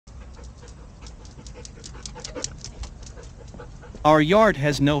Our yard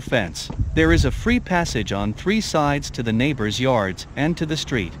has no fence. There is a free passage on 3 sides to the neighbors' yards and to the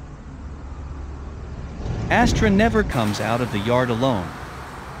street. Astra never comes out of the yard alone,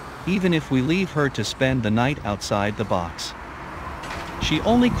 even if we leave her to spend the night outside the box. She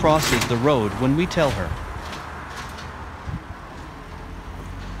only crosses the road when we tell her.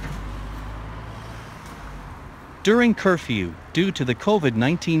 During curfew, due to the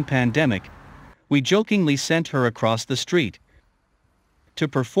COVID-19 pandemic, we jokingly sent her across the street to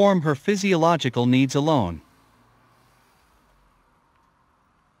perform her physiological needs alone.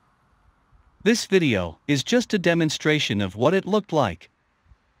 This video is just a demonstration of what it looked like.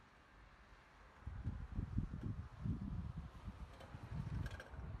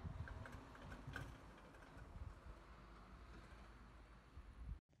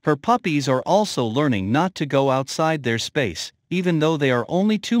 Her puppies are also learning not to go outside their space, even though they are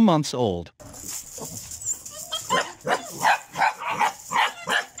only 2 months old.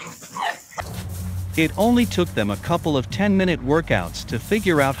 It only took them a couple of 10-minute workouts to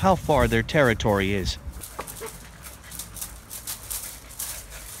figure out how far their territory is.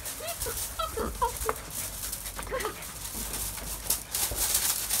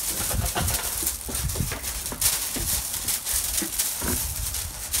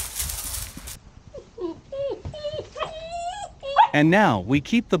 And now we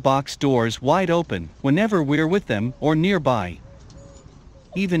keep the box doors wide open whenever we're with them or nearby,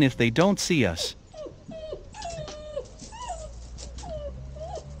 even if they don't see us.